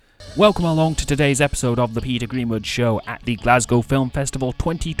Welcome along to today's episode of the Peter Greenwood Show at the Glasgow Film Festival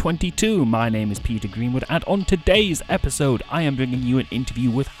 2022. My name is Peter Greenwood, and on today's episode I am bringing you an interview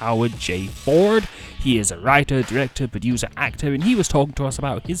with Howard J. Ford. He is a writer, director, producer, actor, and he was talking to us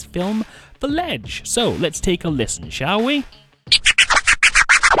about his film The Ledge. So let's take a listen, shall we?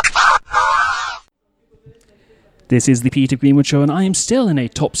 This is the Peter Greenwood Show, and I am still in a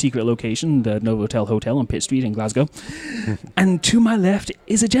top-secret location, the Novotel Hotel on Pitt Street in Glasgow. And to my left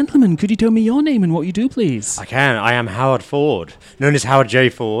is a gentleman. Could you tell me your name and what you do, please? I can. I am Howard Ford, known as Howard J.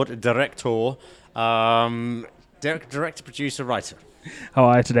 Ford, director, producer, writer. How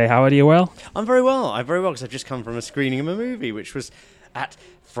are you today, Howard? Are you well? I'm very well, because I've just come from a screening of a movie, which was at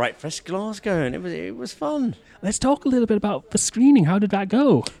Fright Fest Glasgow, and it was fun. Let's talk a little bit about the screening. How did that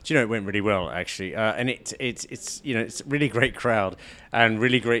go? Do you know, it went really well, actually, and it's a really great crowd and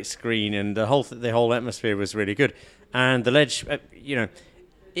really great screen, and the whole atmosphere was really good. And The Ledge,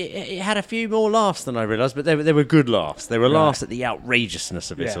 it had a few more laughs than I realised, but they were good laughs. They were laughs at the outrageousness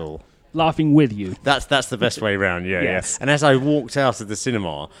of it all. Laughing with you. That's the best way around, Yes. yeah. And as I walked out of the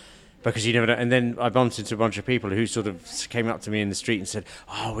cinema, because you never know, and then I bumped into a bunch of people who sort of came up to me in the street and said,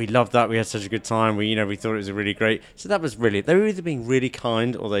 "Oh, we loved that. We had such a good time. We thought it was a really great." So that was really, they were either being really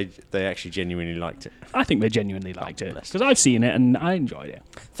kind or they actually genuinely liked it. I think they genuinely liked it, because I've seen it and I enjoyed it.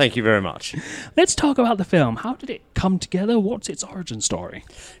 Thank you very much. Let's talk about the film. How did it come together? What's its origin story?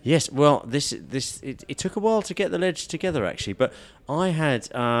 Yes, well, it took a while to get The Ledge together, actually, but I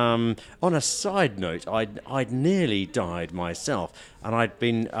had, on a side note, I'd nearly died myself, and I'd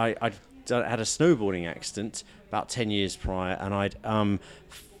had a snowboarding accident about 10 years prior, and I'd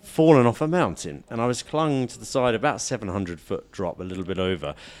fallen off a mountain, and I was clung to the side, about 700-foot drop, a little bit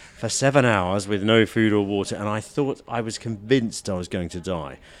over, for 7 hours with no food or water, and I was convinced I was going to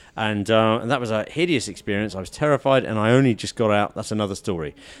die. And that was a hideous experience. I was terrified, and I only just got out. That's another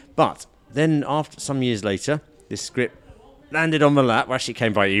story. But then, after some years later, this script landed on my lap. Well, actually, it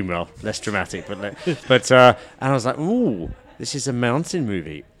came by email, less dramatic, but and I was like, "Ooh, this is a mountain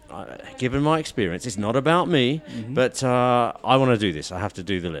movie." Given my experience, it's not about me, but I want to do this. I have to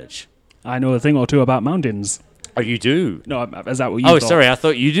do The Ledge. I know a thing or two about mountains. Oh, you do? No, is that what you thought? Sorry, I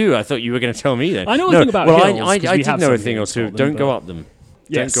thought you do. I thought you were going to tell me then. I know a thing about hills. I did know a thing or two. Don't go up them.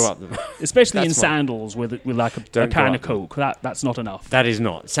 Yes. Don't go up them. Especially in sandals with like a can of Coke. That's not enough. That is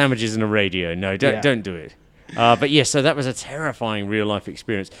not. Sandwiches and a radio. No, don't do it. But yes, so that was a terrifying real-life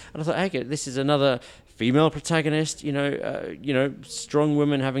experience. And I thought, hey, this is another female protagonist, strong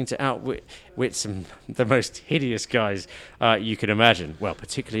women having to outwit the most hideous guys you could imagine. Well,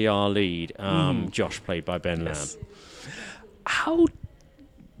 particularly our lead, Josh, played by Ben Lamb. How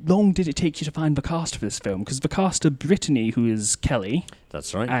long did it take you to find the cast for this film? Because the cast are Brittany, who is Kelly.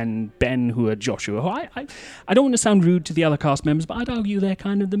 That's right. And Ben, who are Joshua. Who I don't want to sound rude to the other cast members, but I'd argue they're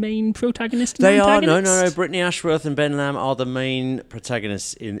kind of the main protagonist and antagonist. No. Brittany Ashworth and Ben Lamb are the main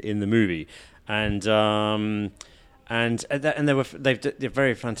protagonists in the movie. And they're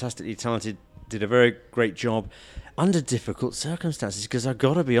very fantastically talented. Did a very great job under difficult circumstances. Because I've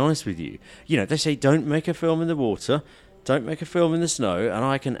got to be honest with you, they say don't make a film in the water, don't make a film in the snow, and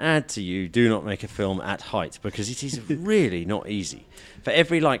I can add to you: do not make a film at height, because it is really not easy. For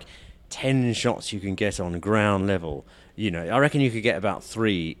every 10 shots you can get on ground level, I reckon you could get about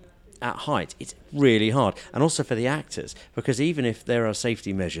 3 at height. It's really hard, and also for the actors, because even if there are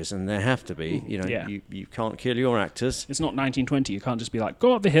safety measures, and there have to be, you can't kill your actors. It's not 1920. You can't just be like,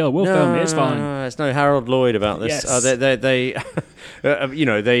 go up the hill, we'll film it, it's fine. No, it's no Harold Lloyd about this. Yes. They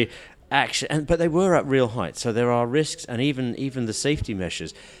actually, but they were at real height, so there are risks, and even the safety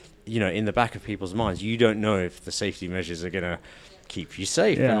measures, in the back of people's minds, you don't know if the safety measures are going to keep you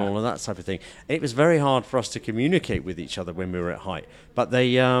safe and all of that type of thing. It was very hard for us to communicate with each other when we were at height, but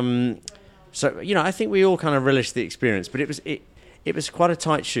they I think we all kind of relished the experience, but it was quite a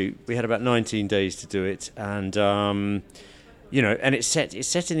tight shoot. We had about 19 days to do it, and and it's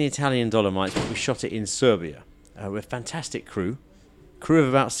set in the Italian Dolomites, but we shot it in Serbia with fantastic crew of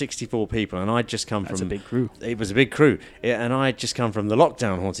about 64 people, and I'd just come from... That's a big crew. It was a big crew, and I'd just come from the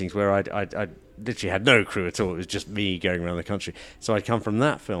lockdown hauntings, where I literally had no crew at all. It was just me going around the country. So I'd come from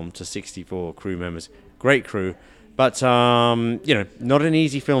that film to 64 crew members. Great crew, but not an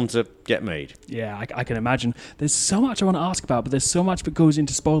easy film to get made. Yeah, I can imagine. There's so much I want to ask about, but there's so much that goes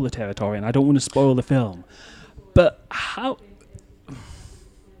into spoiler territory, and I don't want to spoil the film. But how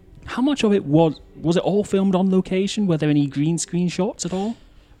much of it was it all filmed on location? Were there any green screen shots at all?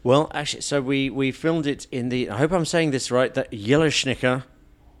 Well, actually, so we filmed it in the, I hope I'm saying this right, the Jelešnica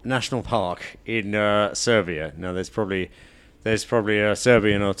National Park in Serbia. Now, there's probably There's probably a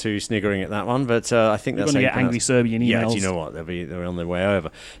Serbian or two sniggering at that one, but I think You're that's going to how get you angry pronounce- Serbian emails. Yeah, do you know what? They're on their way over.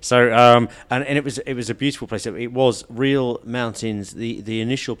 So and it was a beautiful place. It was real mountains. The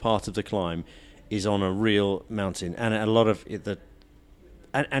initial part of the climb is on a real mountain, and a lot of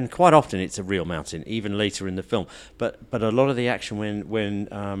and quite often it's a real mountain, even later in the film. But a lot of the action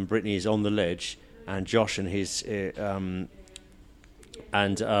when Brittany is on the ledge and Josh and his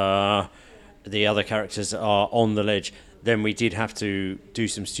and the other characters are on the ledge, then we did have to do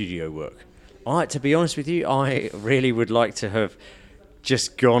some studio work. To be honest with you, I really would like to have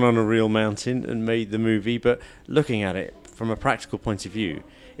just gone on a real mountain and made the movie, but looking at it from a practical point of view,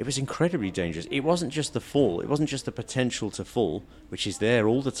 it was incredibly dangerous. It wasn't just the fall, it wasn't just the potential to fall, which is there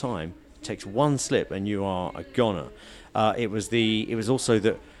all the time. It takes one slip and you are a goner. It was also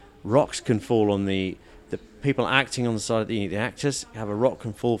that rocks can fall on the people acting on the side of the actors have a rock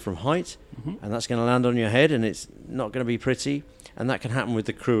can fall from height, and that's going to land on your head, and it's not going to be pretty, and that can happen with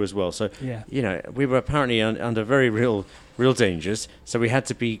the crew as well. So we were apparently under very real dangers, so we had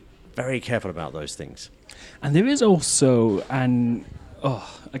to be very careful about those things. And there is also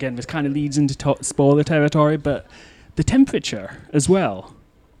again, this kind of leads into spoiler territory, but the temperature as well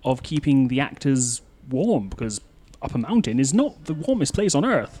of keeping the actors warm, because up a mountain is not the warmest place on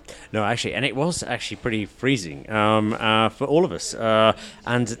earth. No, actually, and it was actually pretty freezing for all of us.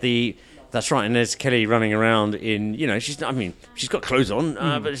 That's right, and there's Kelly running around in, she's got clothes on,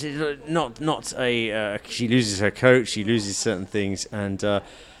 but she's not a. She loses her coat, she loses certain things, and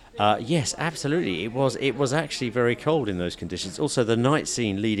yes, absolutely, it was actually very cold in those conditions. Also, the night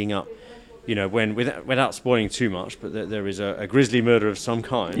scene leading up. When without spoiling too much, but there is a grisly murder of some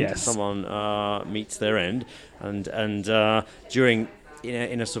kind. Yes. Someone meets their end, and during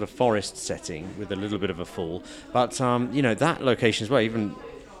in a sort of forest setting with a little bit of a fall. But that location as well.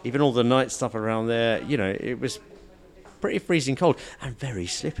 Even all the night stuff around there. It was pretty freezing cold and very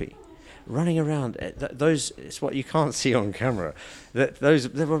slippy. Running around, it's what you can't see on camera. There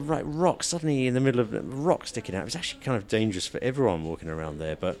were rocks suddenly in the middle of rocks sticking out. It was actually kind of dangerous for everyone walking around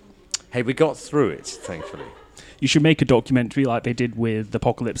there, but. Hey, we got through it, thankfully. You should make a documentary like they did with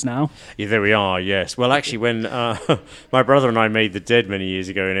Apocalypse Now. Yeah, there we are, yes. Well, actually, when my brother and I made The Dead many years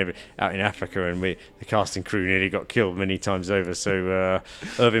ago out in Africa, and the cast and crew nearly got killed many times over, so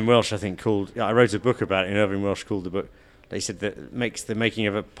Irving Welsh, I think, I wrote a book about it, and Irving Welsh called the book, they said that makes the making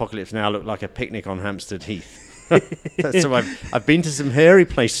of Apocalypse Now look like a picnic on Hampstead Heath. So I've been to some hairy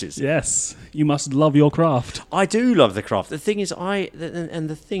places. Yes, you must love your craft. I do love the craft. The thing is,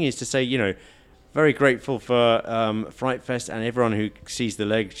 the thing is to say, very grateful for Fright Fest and everyone who sees the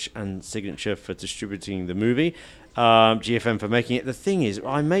Ledge and Signature for distributing the movie, GFM for making it. The thing is,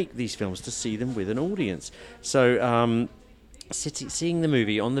 I make these films to see them with an audience. So seeing the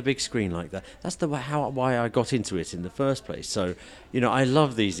movie on the big screen like that, that's why I got into it in the first place. So, I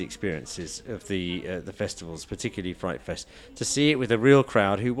love these experiences of the festivals, particularly Fright Fest, to see it with a real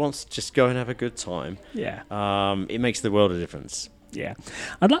crowd who wants to just go and have a good time. Yeah. It makes the world a difference. Yeah.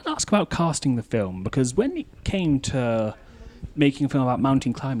 I'd like to ask about casting the film, because when it came to making a film about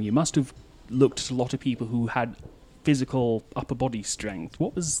mountain climbing, you must have looked at a lot of people who had physical upper body strength.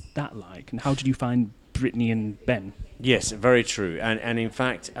 What was that like, and how did you find Brittany and Ben? Yes, very true. And in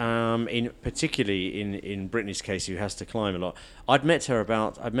fact, particularly in Brittany's case, who has to climb a lot, I'd met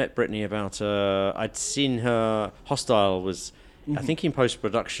Brittany about, I'd seen her, Hostile was, I think, in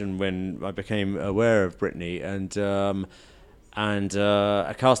post-production when I became aware of Brittany, and a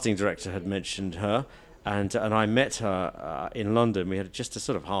casting director had mentioned her, and I met her in London. We had just a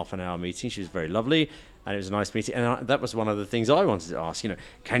sort of half an hour meeting. She was very lovely. And it was a nice meeting, and that was one of the things I wanted to ask.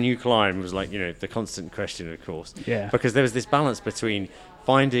 Can you climb? Was like the constant question, of course. Yeah. Because there was this balance between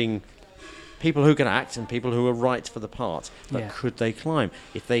finding people who can act and people who are right for the part, but could they climb?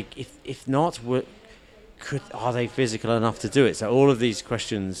 If not, are they physical enough to do it? So all of these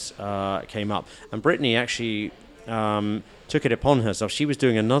questions came up, and Brittany actually took it upon herself. She was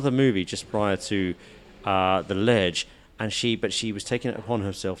doing another movie just prior to The Ledge. And she was taking it upon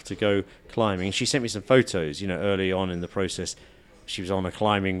herself to go climbing. She sent me some photos, early on in the process. She was on a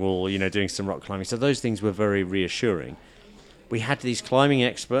climbing wall, doing some rock climbing. So those things were very reassuring. We had these climbing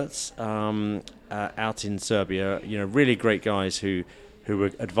experts out in Serbia, really great guys who were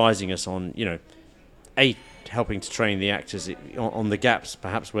advising us on, helping to train the actors on the gaps,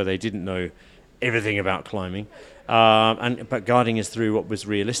 perhaps where they didn't know everything about climbing, but guiding us through what was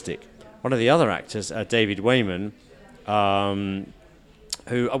realistic. One of the other actors, David Wayman,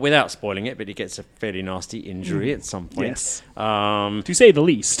 who, without spoiling it, but he gets a fairly nasty injury at some point. Yes. To say the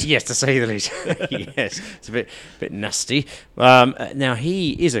least. Yes, to say the least. Yes, it's a bit nasty. Now,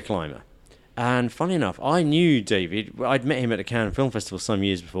 he is a climber. And funny enough, I knew David. I'd met him at the Cannes Film Festival some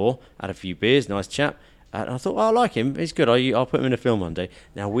years before. Had a few beers, nice chap. And I thought, I like him. He's good. I'll put him in a film one day.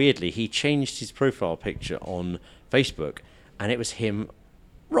 Now, weirdly, he changed his profile picture on Facebook, and it was him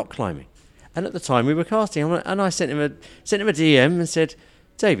rock climbing. And at the time, we were casting, and I sent him a DM and said,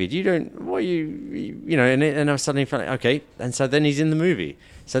 David, you don't, what you know, and I suddenly felt like, okay. And so then he's in the movie.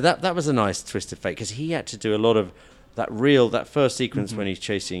 So that was a nice twist of fate, because he had to do a lot of that first sequence when he's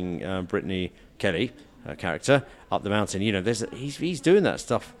chasing Brittany Kelly, her character, up the mountain. You know, he's doing that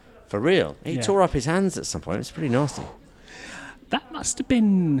stuff for real. He tore up his hands at some point. It's pretty nasty. That must have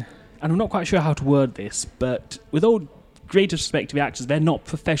been, and I'm not quite sure how to word this, but with all great respect to the actors, they're not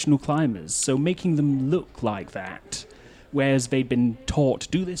professional climbers, so making them look like that, whereas they'd been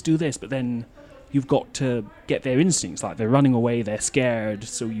taught, do this, but then you've got to get their instincts, like they're running away, they're scared,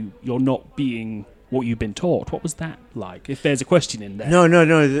 so you're not being what you've been taught. What was that like? If there's a question in there. No.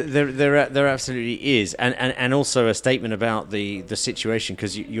 There absolutely is, and also a statement about the situation,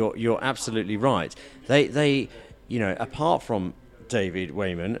 because you're absolutely right. They you know, apart from David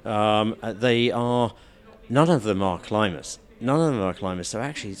Wayman, they are, none of them are climbers. So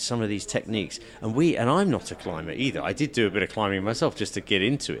actually, some of these techniques, and I'm not a climber either. I did do a bit of climbing myself just to get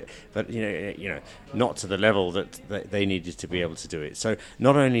into it, but you know, not to the level that they needed to be able to do it. So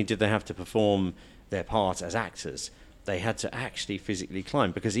not only did they have to perform their part as actors, they had to actually physically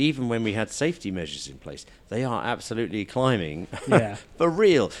climb, because even when we had safety measures in place, they are absolutely climbing for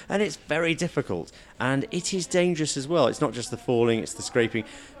real, and it's very difficult, and it is dangerous as well. It's not just the falling, it's the scraping.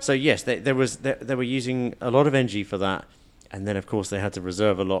 So yes, they were using a lot of energy for that, and then of course they had to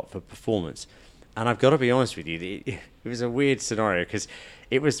reserve a lot for performance. And I've got to be honest with you, it was a weird scenario, because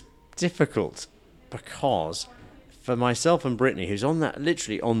it was difficult, because for myself and Brittany, who's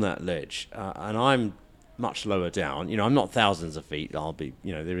literally on that ledge, and I'm much lower down. You know, I'm not thousands of feet.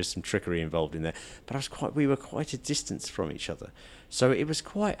 There is some trickery involved in there, but we were quite a distance from each other. So it was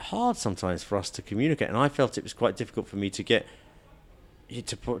quite hard sometimes for us to communicate, and I felt it was quite difficult for me to get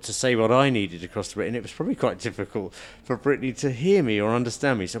to say what I needed across the bridge, and it was probably quite difficult for Brittany to hear me or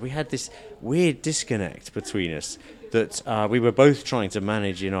understand me. So we had this weird disconnect between us that we were both trying to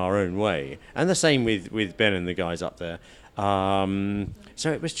manage in our own way, and the same with Ben and the guys up there.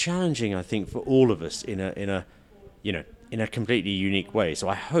 So it was challenging, I think, for all of us in a completely unique way. So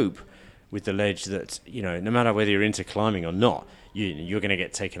I hope with the ledge that, you know, no matter whether you're into climbing or not, you're going to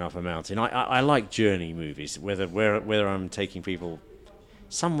get taken up a mountain. I like journey movies, whether I'm taking people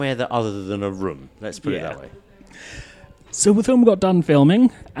somewhere other than a room. Let's put it that way. So the film got done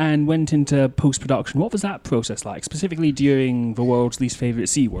filming and went into post-production. What was that process like, specifically during the world's least favourite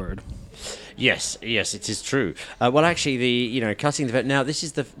C word? Yes, it is true. Well, actually, cutting the now this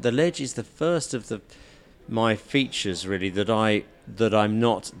is the ledge is the first of my features really that I'm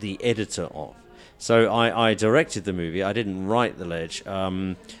not the editor of. So I directed the movie. I didn't write the ledge,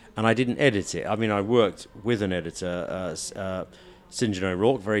 and I didn't edit it. I mean, I worked with an editor, St. John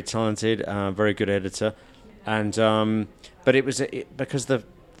O'Rourke, very talented, very good editor, and but it was because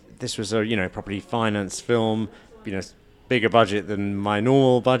this was a properly financed film, bigger budget than my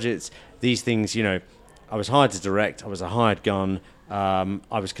normal budgets. These things, I was hired to direct. I was a hired gun. I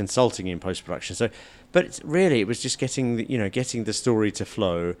was consulting in post production. So, but it was just getting the story to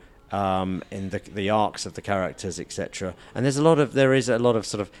flow, in the arcs of the characters, etc. And there is a lot of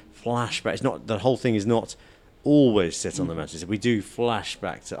sort of flashback. It's not, the whole thing is not always set on the mountains. We do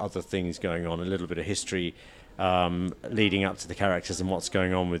flashback to other things going on, a little bit of history leading up to the characters and what's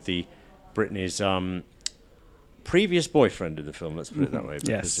going on with Brittany's previous boyfriend in the film. Let's put it that way,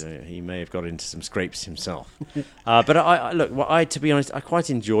 because he may have got into some scrapes himself. But I to be honest, I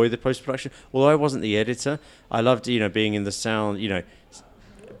quite enjoy the post production. Although I wasn't the editor, I loved being in the sound,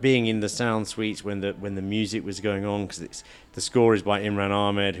 being in the sound suites when the music was going on, because the score is by Imran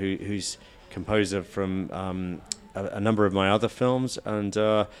Ahmed, who's composer from a number of my other films, and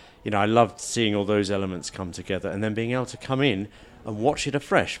I loved seeing all those elements come together, and then being able to come in and watch it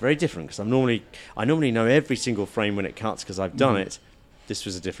afresh. Very different, because I normally know every single frame when it cuts because I've done it. This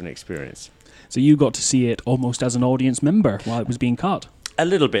was a different experience. So you got to see it almost as an audience member while it was being cut. A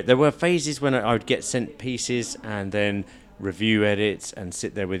little bit. There were phases when I would get sent pieces and then review edits and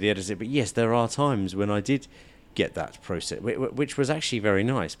sit there with the editor. But yes, there are times when I did get that process, which was actually very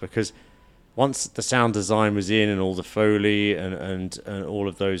nice, because once the sound design was in and all the Foley and all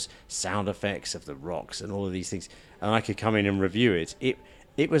of those sound effects of the rocks and all of these things, and I could come in and review it,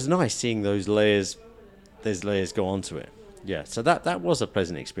 it was nice seeing those layers go onto it. Yeah, so that was a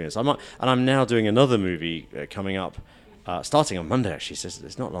pleasant experience. I'm now doing another movie coming up starting on Monday, actually, so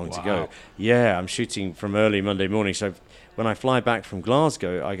it's not long to go. Yeah, I'm shooting from early Monday morning, so when I fly back from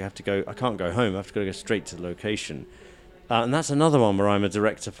Glasgow, I can't go home, I have to go straight to the location. And that's another one where I'm a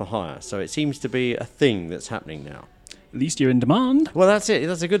director for hire, so it seems to be a thing that's happening now. At least you're in demand. Well, that's it.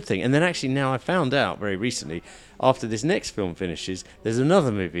 That's a good thing. And then actually now I found out very recently, after this next film finishes, there's another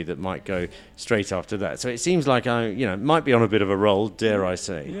movie that might go straight after that. So it seems like I, might be on a bit of a roll, dare I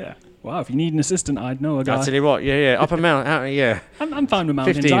say. Yeah. Wow, if you need an assistant, I'd know a guy. I'll tell you what, yeah. Up a mountain, yeah. I'm fine with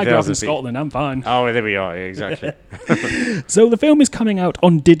mountains. I grew up in Scotland, I'm fine. Oh, there we are, yeah, exactly. So the film is coming out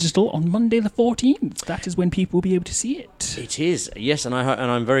on digital on Monday the 14th. That is when people will be able to see it. It is, yes, and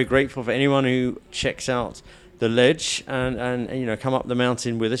I'm very grateful for anyone who checks out the ledge and come up the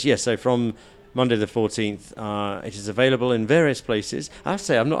mountain with us. Yes, so from Monday the 14th, it is available in various places. I have to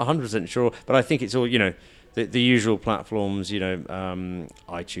say, I'm not 100% sure, but I think it's all, the usual platforms,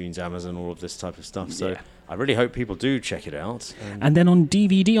 iTunes, Amazon, all of this type of stuff. So I really hope people do check it out. And then on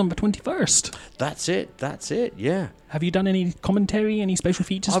DVD on the 21st. That's it, yeah. Have you done any commentary, any special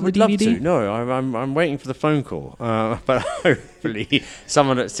features for the DVD? I would love to. No, I'm waiting for the phone call. But hopefully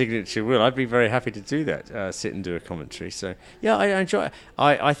someone at Signature will. I'd be very happy to do that, sit and do a commentary. So, yeah, I enjoy it.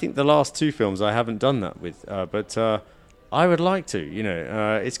 I think the last two films I haven't done that with, but I would like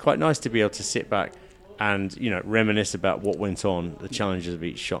to. It's quite nice to be able to sit back and reminisce about what went on, the challenges of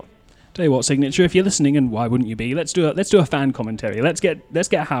each shot. Tell you what, Signature, if you're listening, and why wouldn't you be? Let's do a fan commentary. Let's get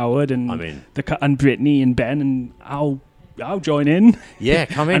Howard and and Brittany and Ben, and I'll join in. Yeah,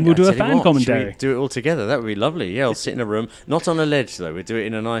 come in, and we'll do a fan commentary. Do it all together. That would be lovely. Yeah, I'll sit in a room, not on a ledge though. We'll do it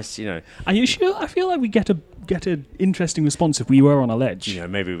in a nice, Are you sure? I feel like we get an interesting response if we were on a ledge.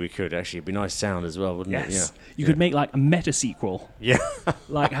 Maybe we could actually. It'd be nice sound as well, wouldn't it? Yeah. You could make like a meta sequel. Yeah.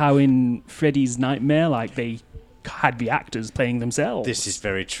 Like how in Freddy's Nightmare, like they had the actors playing themselves. This is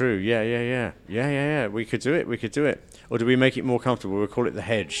very true. Yeah. We could do it. Or do we make it more comfortable? We'll call it the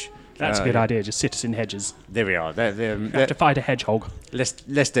hedge. That's a good idea. Just citizens hedges. There we are. They're have to fight a hedgehog.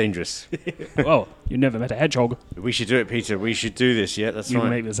 Less dangerous. Well, you never met a hedgehog. We should do it, Peter. We should do this. Yeah, that's right. You can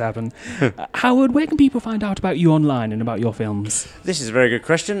make this happen. Howard, where can people find out about you online and about your films? This is a very good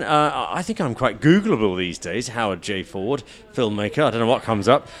question. I think I'm quite Googleable these days. Howard J. Ford, filmmaker. I don't know what comes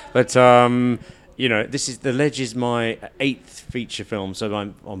up, but The Ledge is my 8th feature film. So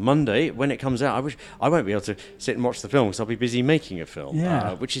I'm on Monday when it comes out. I won't be able to sit and watch the film because I'll be busy making a film.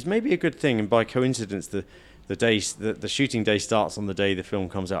 Yeah. Which is maybe a good thing. And by coincidence, the shooting day starts on the day the film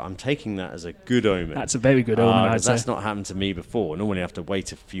comes out. I'm taking that as a good omen. That's a very good omen. I'd say. That's not happened to me before. Normally I have to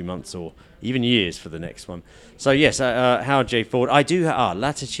wait a few months or even years for the next one. So yes, Howard J. Ford. I do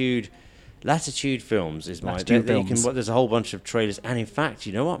Latitude Films is my... There's a whole bunch of trailers. And in fact,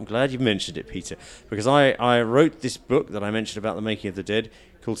 you know what? I'm glad you mentioned it, Peter. Because I wrote this book that I mentioned about the making of the dead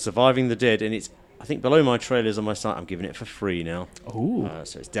called Surviving the Dead. And it's, I think, below my trailers on my site. I'm giving it for free now. Oh.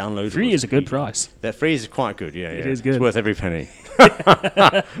 So it's downloadable. Free is a good price. That free is quite good, yeah. It is good. It's worth every penny.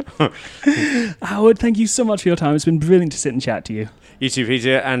 Howard, thank you so much for your time. It's been brilliant to sit and chat to you. You too,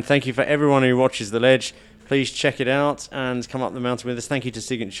 Peter. And thank you for everyone who watches The Ledge. Please check it out and come up the mountain with us. Thank you to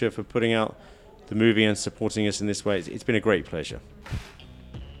Signature for putting out the movie and supporting us in this way. It's been a great pleasure.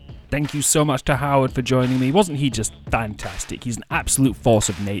 Thank you so much to Howard for joining me. Wasn't he just fantastic? He's an absolute force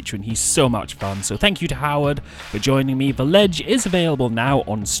of nature and he's so much fun. So thank you to Howard for joining me. The Ledge is available now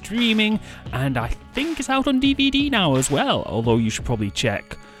on streaming and I think it's out on DVD now as well. Although you should probably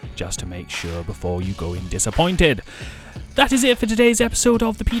check just to make sure before you go in disappointed. That is it for today's episode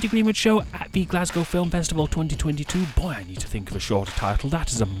of the Peter Greenwood Show at the Glasgow Film Festival 2022. Boy, I need to think of a shorter title.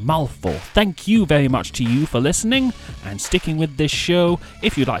 That is a mouthful. Thank you very much to you for listening and sticking with this show.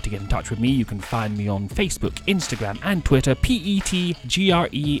 If you'd like to get in touch with me, you can find me on Facebook, Instagram and Twitter,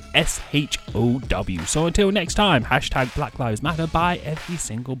 PETGRESHOW. So until next time, #Black Lives Matter, bye every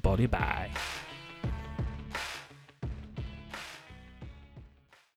single body, bye.